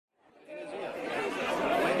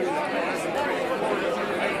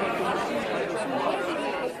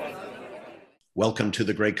Welcome to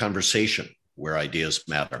the great conversation where ideas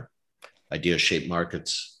matter. Ideas shape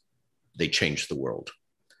markets. They change the world.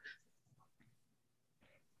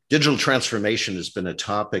 Digital transformation has been a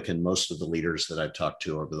topic in most of the leaders that I've talked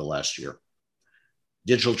to over the last year.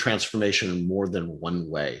 Digital transformation in more than one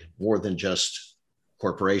way, more than just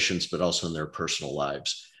corporations, but also in their personal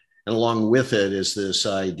lives. And along with it is this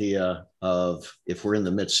idea of, if we're in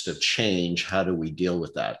the midst of change, how do we deal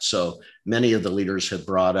with that? So many of the leaders have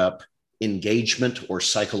brought up engagement or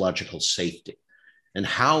psychological safety. And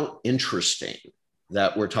how interesting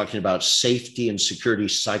that we're talking about safety and security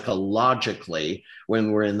psychologically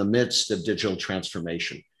when we're in the midst of digital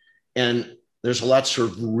transformation. And there's lots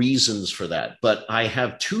of reasons for that. But I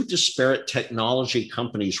have two disparate technology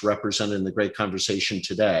companies represented in the great conversation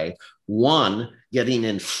today. One, getting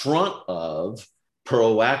in front of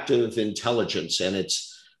proactive intelligence and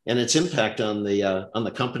its impact on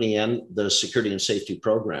the company and the security and safety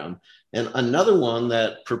program. And another one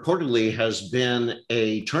that purportedly has been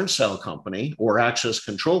a turnstile company or access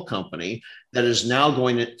control company that is now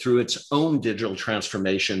going through its own digital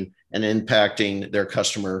transformation and impacting their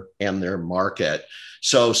customer and their market.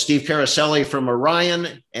 So Steve Caroselli from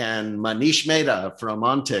Orion and Manish Mehta from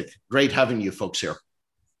Ontic. Great having you folks here.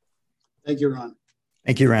 Thank you, Ron.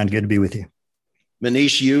 Thank you, Ron. Good to be with you.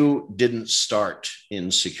 Manish, you didn't start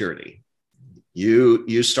in security.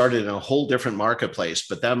 You started in a whole different marketplace,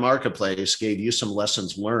 but that marketplace gave you some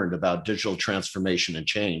lessons learned about digital transformation and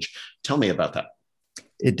change. Tell me about that.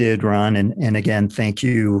 It did, Ron. And again, thank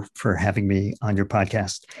you for having me on your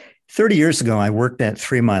podcast. 30 years ago, I worked at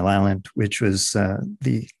 3 Mile Island, which was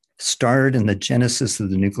the start and the genesis of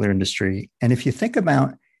the nuclear industry. And if you think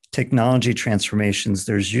about technology transformations,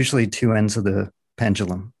 there's usually two ends of the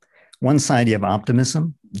pendulum. One side, you have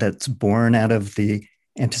optimism that's born out of the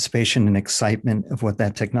anticipation and excitement of what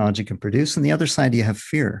that technology can produce. And the other side, you have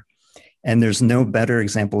fear. And there's no better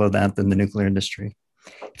example of that than the nuclear industry.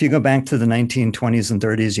 If you go back to the 1920s and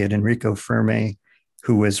 30s, you had Enrico Fermi,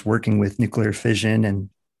 who was working with nuclear fission and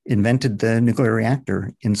invented the nuclear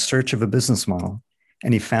reactor in search of a business model.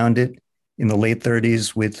 And he found it in the late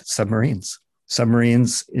 30s with submarines.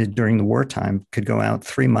 Submarines during the wartime could go out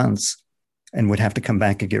 3 months and would have to come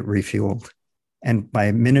back and get refueled. And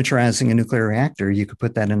by miniaturizing a nuclear reactor, you could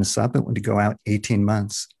put that in a sub. It would go out 18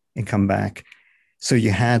 months and come back. So you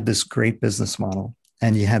had this great business model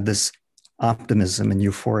and you had this optimism and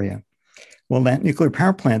euphoria. Well, that nuclear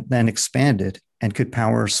power plant then expanded and could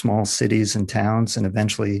power small cities and towns and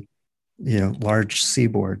eventually, large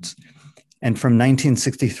seaboards. And from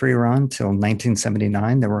 1963 on till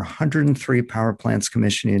 1979, there were 103 power plants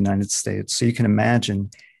commissioned in the United States. So you can imagine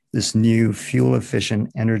this new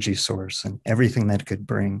fuel-efficient energy source and everything that it could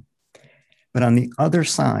bring. But on the other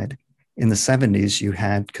side, in the 70s, you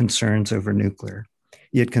had concerns over nuclear.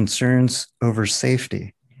 You had concerns over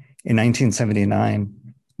safety. In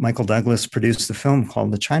 1979, Michael Douglas produced a film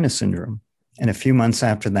called The China Syndrome. And a few months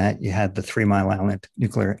after that, you had the 3 Mile Island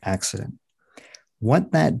nuclear accident.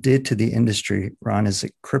 What that did to the industry, Ron, is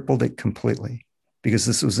it crippled it completely because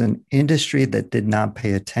this was an industry that did not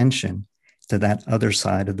pay attention to that other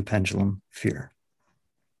side of the pendulum, fear.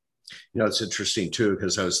 It's interesting too,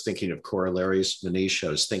 because I was thinking of corollaries, Manish.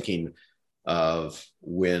 I was thinking of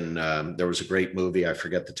when there was a great movie, I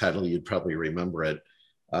forget the title, you'd probably remember it,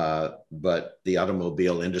 but the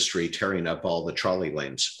automobile industry tearing up all the trolley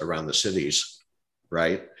lanes around the cities,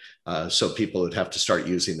 right? So people would have to start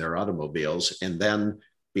using their automobiles. And then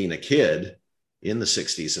being a kid in the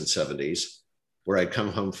 60s and 70s, where I'd come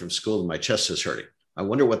home from school and my chest is hurting. I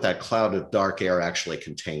wonder what that cloud of dark air actually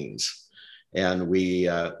contains. And we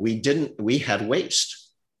had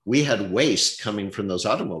waste. We had waste coming from those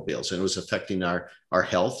automobiles, and it was affecting our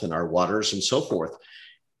health and our waters and so forth.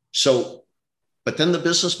 So, but then the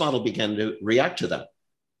business model began to react to that.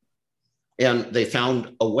 And they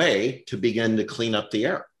found a way to begin to clean up the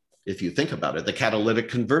air. If you think about it, the catalytic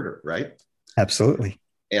converter, right? Absolutely.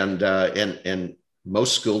 And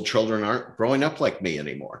most school children aren't growing up like me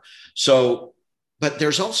anymore. So, but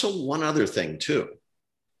there's also one other thing too,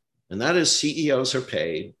 and that is CEOs are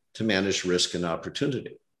paid to manage risk and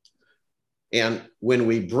opportunity. And when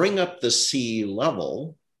we bring up the C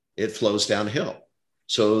level, it flows downhill.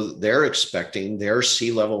 So they're expecting their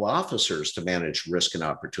C-level officers to manage risk and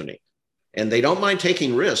opportunity. And they don't mind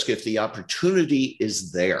taking risk if the opportunity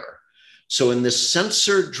is there. So in this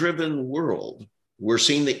sensor-driven world, we're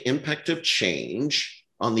seeing the impact of change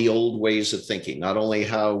on the old ways of thinking, not only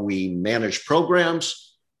how we manage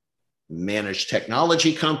programs, manage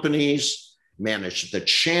technology companies, manage the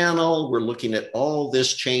channel. We're looking at all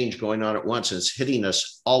this change going on at once, and it's hitting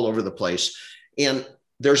us all over the place. And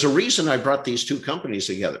there's a reason I brought these two companies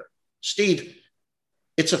together. Steve,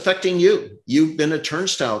 it's affecting you. You've been a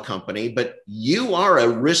turnstile company, but you are a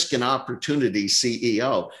risk and opportunity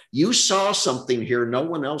CEO. You saw something here no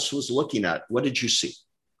one else was looking at. What did you see?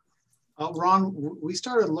 Ron, we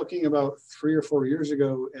started looking about 3 or 4 years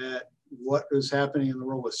ago at what is happening in the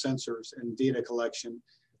world with sensors and data collection.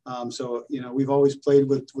 So, we've always played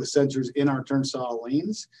with sensors in our turnstile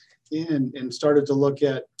lanes and started to look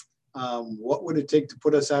at what would it take to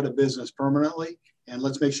put us out of business permanently? And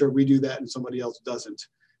let's make sure we do that and somebody else doesn't.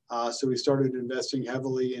 So we started investing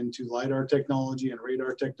heavily into LiDAR technology and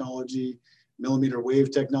radar technology, millimeter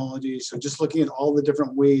wave technology. So just looking at all the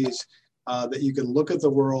different ways that you can look at the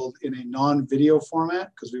world in a non-video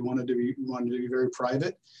format, because we wanted to be very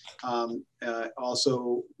private.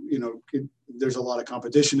 Also, there's a lot of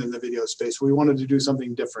competition in the video space. We wanted to do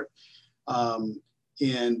something different.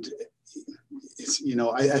 And it's,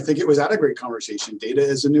 I think it was at a great conversation. Data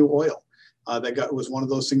is the new oil. Was one of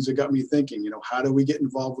those things that got me thinking, how do we get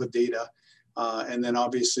involved with data? And then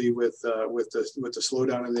obviously with the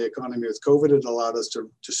slowdown in the economy with COVID, it allowed us to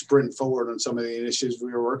sprint forward on some of the initiatives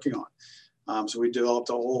we were working on. So we developed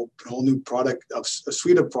a whole new product, a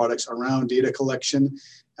suite of products around data collection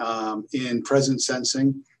in presence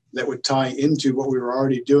sensing that would tie into what we were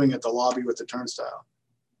already doing at the lobby with the turnstile.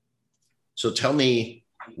 So tell me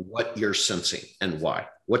what you're sensing and why.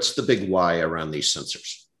 What's the big why around these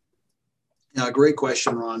sensors? Yeah, great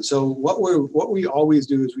question, Ron. So what we always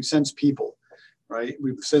do is we sense people, right?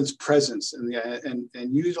 We sense presence and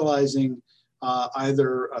utilizing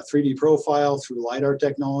either a 3D profile through LiDAR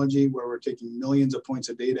technology, where we're taking millions of points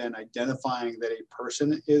of data and identifying that a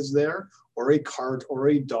person is there, or a cart, or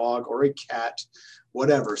a dog, or a cat,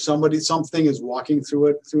 whatever. Something is walking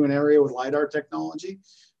through an area with LiDAR technology.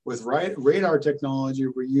 With radar technology,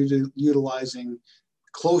 we're utilizing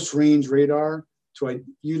close range radar to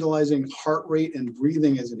utilizing heart rate and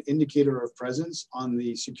breathing as an indicator of presence on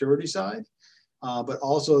the security side, but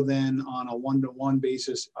also then on a one-to-one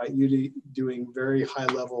basis, doing very high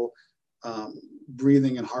level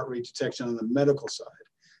breathing and heart rate detection on the medical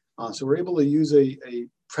side. So we're able to use a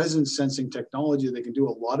presence sensing technology that can do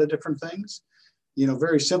a lot of different things.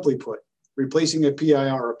 Very simply put, replacing a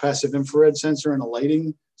PIR, a passive infrared sensor, in a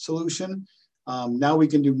lighting solution. Now we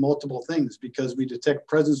can do multiple things because we detect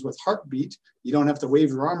presence with heartbeat. You don't have to wave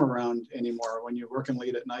your arm around anymore when you're working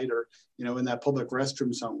late at night or in that public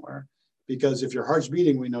restroom somewhere, because if your heart's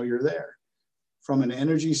beating, we know you're there. From an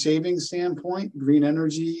energy savings standpoint, green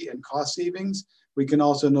energy and cost savings, we can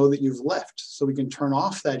also know that you've left, so we can turn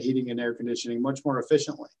off that heating and air conditioning much more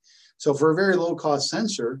efficiently. So for a very low cost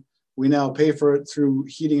sensor, we now pay for it through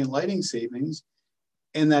heating and lighting savings,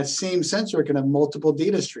 and that same sensor can have multiple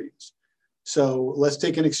data streams. So let's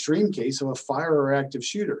take an extreme case of a fire or active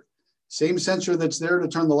shooter. Same sensor that's there to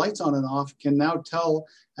turn the lights on and off can now tell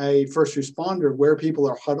a first responder where people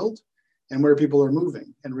are huddled and where people are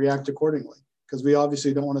moving and react accordingly. Because we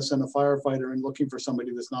obviously don't want to send a firefighter in looking for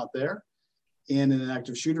somebody that's not there. And in an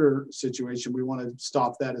active shooter situation, we want to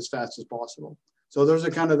stop that as fast as possible. So those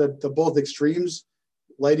are kind of the both extremes,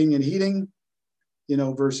 lighting and heating,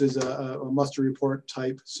 versus a muster report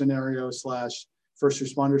type scenario / first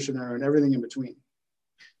responder scenario, and everything in between.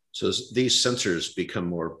 So as these sensors become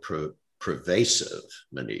more pervasive,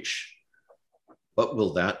 Manish, what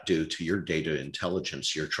will that do to your data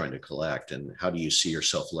intelligence you're trying to collect? And how do you see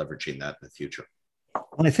yourself leveraging that in the future?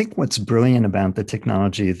 Well, I think what's brilliant about the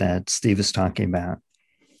technology that Steve is talking about,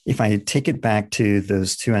 if I take it back to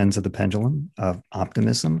those two ends of the pendulum of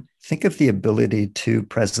optimism, think of the ability to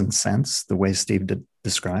present sense the way Steve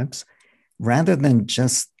describes, rather than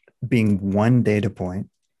just being one data point.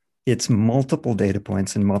 It's multiple data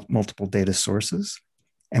points and multiple data sources.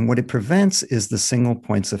 And what it prevents is the single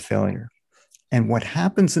points of failure. And what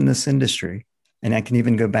happens in this industry, and I can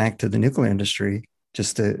even go back to the nuclear industry,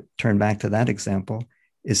 just to turn back to that example,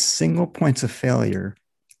 is single points of failure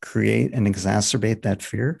create and exacerbate that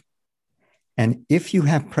fear. And if you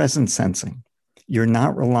have presence sensing, you're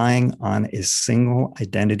not relying on a single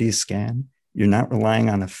identity scan. You're not relying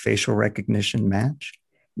on a facial recognition match.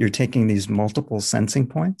 You're taking these multiple sensing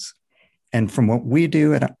points. And from what we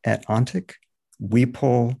do at Ontic, we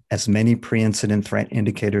pull as many pre-incident threat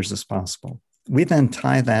indicators as possible. We then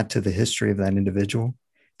tie that to the history of that individual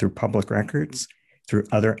through public records, through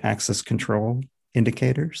other access control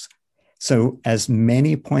indicators. So as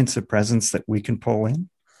many points of presence that we can pull in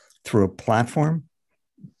through a platform,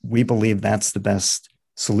 we believe that's the best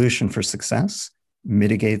solution for success,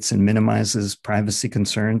 mitigates and minimizes privacy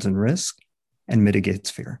concerns and risk, and mitigates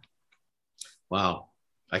fear. Wow.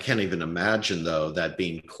 I can't even imagine, though, that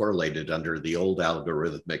being correlated under the old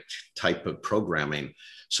algorithmic type of programming.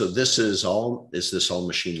 So is this all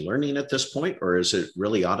machine learning at this point, or is it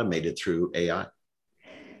really automated through AI?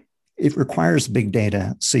 It requires big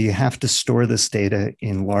data. So you have to store this data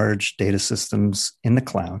in large data systems in the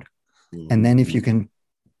cloud. And then if you can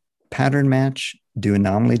pattern match, do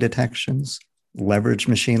anomaly detections, leverage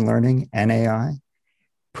machine learning and AI,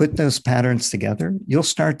 put those patterns together, you'll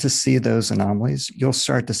start to see those anomalies. You'll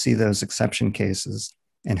start to see those exception cases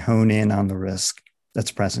and hone in on the risk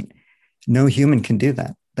that's present. No human can do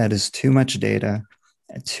that. That is too much data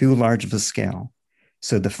at too large of a scale.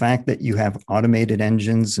 So the fact that you have automated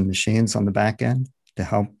engines and machines on the back end to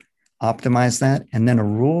help optimize that, and then a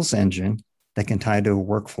rules engine that can tie to a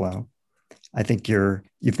workflow, I think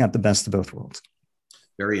you've got the best of both worlds.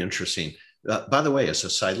 Very interesting. By the way, as a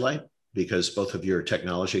sidelight, because both of your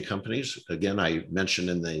technology companies, again, I mentioned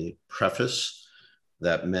in the preface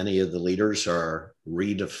that many of the leaders are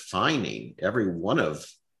redefining every one of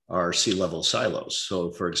our C-level silos.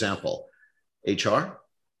 So for example, HR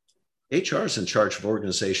is in charge of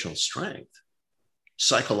organizational strength,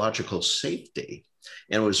 psychological safety.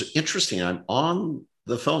 And it was interesting, I'm on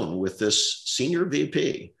the phone with this senior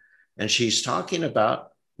VP, and she's talking about,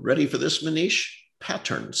 ready for this, Manish?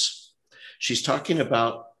 Patterns. She's talking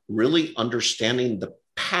about really understanding the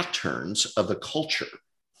patterns of the culture,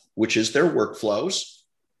 which is their workflows,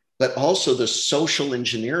 but also the social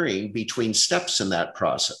engineering between steps in that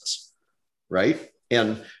process, right?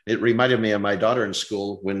 And it reminded me of my daughter in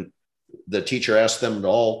school when the teacher asked them to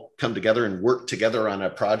all come together and work together on a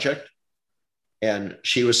project. And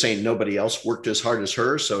she was saying nobody else worked as hard as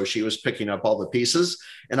her. So she was picking up all the pieces.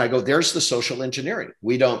 And I go, there's the social engineering.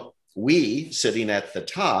 We sitting at the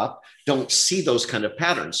top don't see those kind of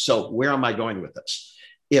patterns. So where am I going with this?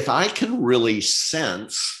 If I can really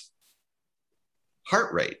sense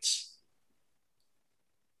heart rates,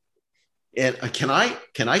 and can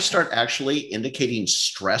I start actually indicating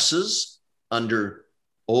stresses under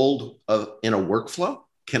in a workflow?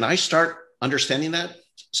 Can I start understanding that,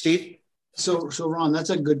 Steve? So Ron, that's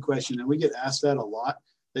a good question, and we get asked that a lot.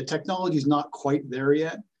 The technology is not quite there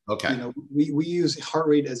yet. Okay. We use heart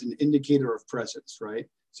rate as an indicator of presence, right?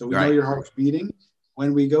 So we know your heart's beating.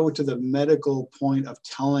 When we go to the medical point of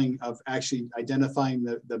actually identifying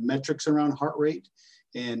the metrics around heart rate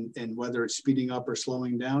and whether it's speeding up or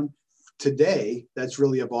slowing down, today, that's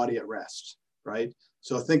really a body at rest, right?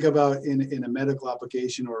 So think about in a medical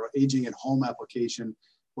application or aging at home application,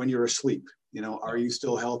 when you're asleep, are you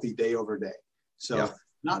still healthy day over day? So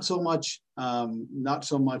not so much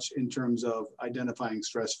in terms of identifying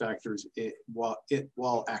stress factors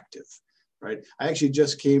while active, right? I actually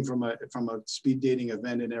just came from a speed dating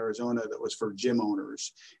event in Arizona that was for gym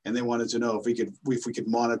owners, and they wanted to know if we could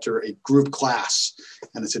monitor a group class,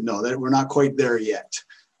 and I said no, that we're not quite there yet.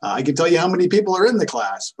 I can tell you how many people are in the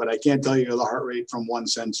class, but I can't tell you the heart rate from one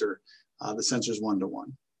sensor. The sensor's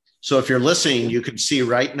 1-to-1. So if you're listening, you can see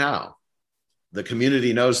right now, the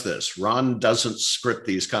community knows this. Ron doesn't script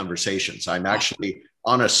these conversations. I'm actually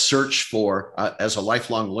on a search for, as a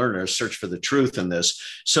lifelong learner, search for the truth in this.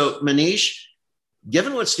 So Manish,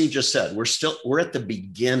 given what Steve just said, we're at the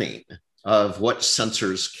beginning of what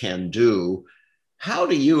sensors can do. How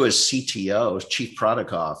do you as CTO, Chief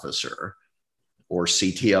Product Officer, or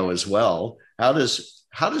CTO as well, how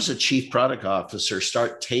does a Chief Product Officer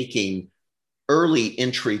start taking early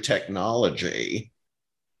entry technology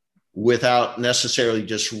without necessarily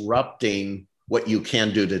disrupting what you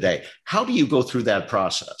can do today? How do you go through that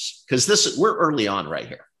process? Because we're early on right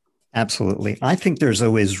here. Absolutely. I think there's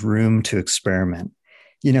always room to experiment.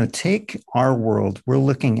 Take our world. We're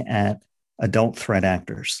looking at adult threat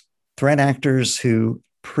actors who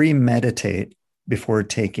premeditate before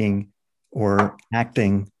taking or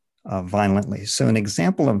acting violently. So an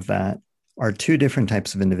example of that are two different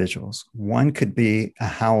types of individuals. One could be a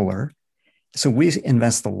howler. So we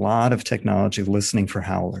invest a lot of technology listening for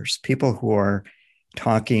howlers, people who are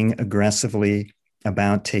talking aggressively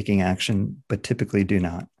about taking action, but typically do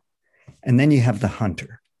not. And then you have the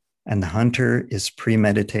hunter, and the hunter is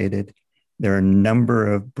premeditated. There are a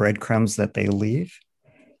number of breadcrumbs that they leave.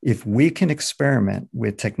 If we can experiment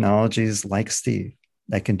with technologies like Steve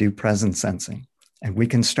that can do presence sensing, and we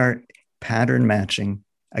can start pattern matching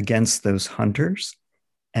against those hunters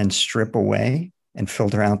and strip away and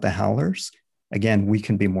filter out the howlers, again, we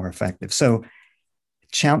can be more effective. So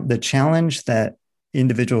the challenge that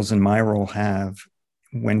individuals in my role have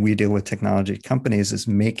when we deal with technology companies is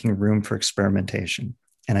making room for experimentation.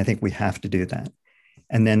 And I think we have to do that.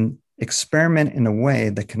 And then experiment in a way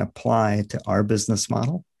that can apply to our business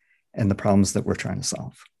model and the problems that we're trying to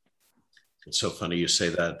solve. It's so funny you say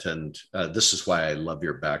that. And this is why I love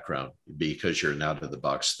your background, because you're an out of the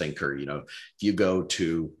box thinker. You know, if you go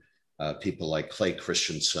to people like Clay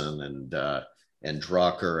Christensen and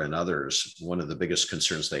Drucker and others, one of the biggest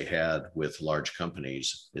concerns they had with large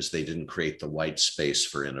companies is they didn't create the white space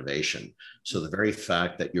for innovation. So the very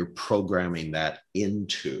fact that you're programming that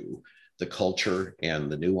into the culture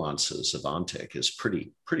and the nuances of Ontic is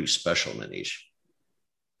pretty special, Manish.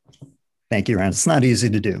 Thank you, Ron. It's not easy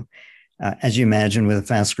to do. As you imagine, with a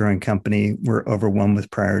fast growing company, we're overwhelmed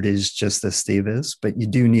with priorities, just as Steve is, but you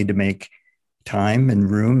do need to make time and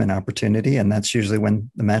room and opportunity. And that's usually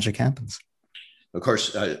when the magic happens. Of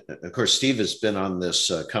course, Steve has been on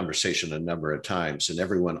this conversation a number of times, and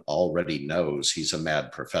everyone already knows he's a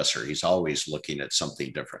mad professor. He's always looking at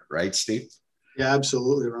something different, right, Steve? Yeah,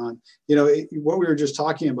 absolutely, Ron. You know, what we were just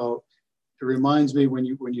talking about, it reminds me when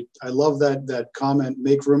you, I love that comment,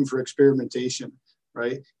 make room for experimentation,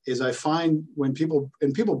 right? Is I find when people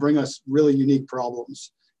bring us really unique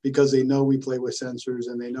problems because they know we play with sensors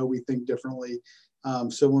and they know we think differently.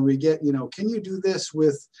 So when we get, you know, can you do this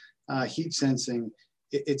with heat sensing?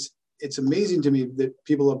 It's amazing to me that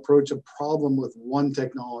people approach a problem with one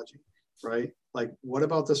technology, right? Like, what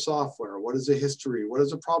about the software? What is the history? What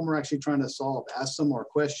is the problem we're actually trying to solve? Ask some more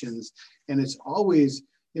questions. And it's always,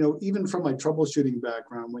 you know, even from my troubleshooting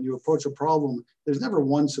background, when you approach a problem, there's never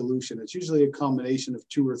one solution. It's usually a combination of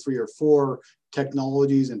 2 or 3 or 4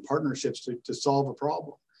 technologies and partnerships to solve a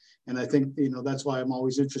problem. And I think, you know, that's why I'm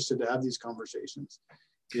always interested to have these conversations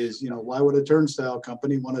is, you know, why would a turnstile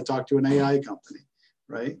company want to talk to an AI company,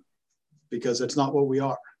 right? Because that's not what we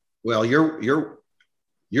are. Well,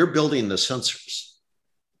 you're building the sensors.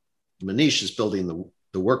 Manish is building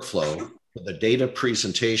the workflow, the data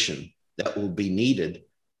presentation that will be needed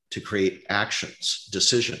to create actions,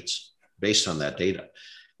 decisions based on that data.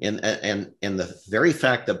 And the very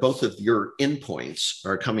fact that both of your endpoints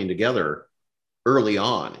are coming together early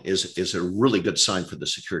on is a really good sign for the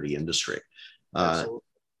security industry.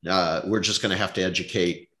 We're just going to have to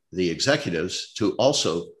educate the executives to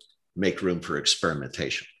also make room for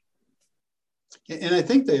experimentation. And I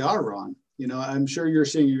think they are, Ron. You know, I'm sure you're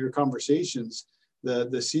seeing in your conversations,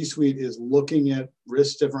 the C-suite is looking at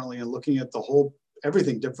risks differently and looking at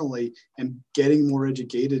everything differently and getting more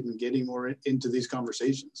educated and getting more into these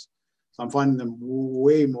conversations. So I'm finding them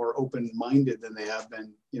way more open-minded than they have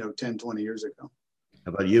been, you know, 10, 20 years ago.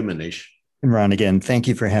 How about you, Manish? And Ron, again, thank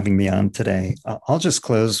you for having me on today. I'll just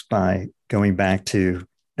close by going back to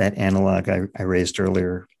that analog I raised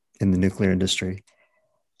earlier in the nuclear industry.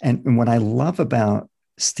 And what I love about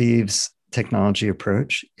Steve's technology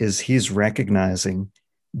approach is he's recognizing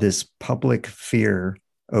this public fear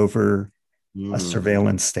over a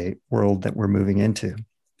surveillance state world that we're moving into.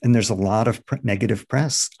 And there's a lot of negative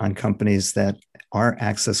press on companies that are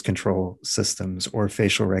access control systems or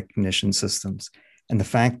facial recognition systems. And the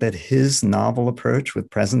fact that his novel approach with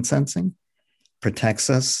presence sensing protects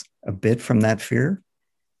us a bit from that fear,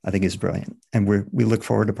 I think is brilliant. And we look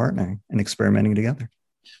forward to partnering and experimenting together.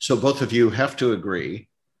 So both of you have to agree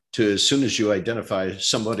to, as soon as you identify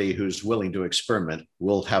somebody who's willing to experiment,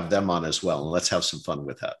 we'll have them on as well. And let's have some fun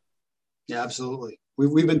with that. Yeah, absolutely.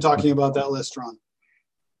 We've been talking about that list, Ron.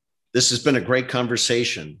 This has been a great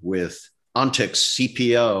conversation with Ontic's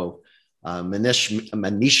CPO,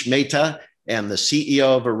 Manish Mehta, and the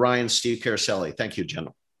CEO of Orion, Steve Caroselli. Thank you,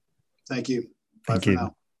 gentlemen. Thank you. Bye Thank for you.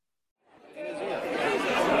 now.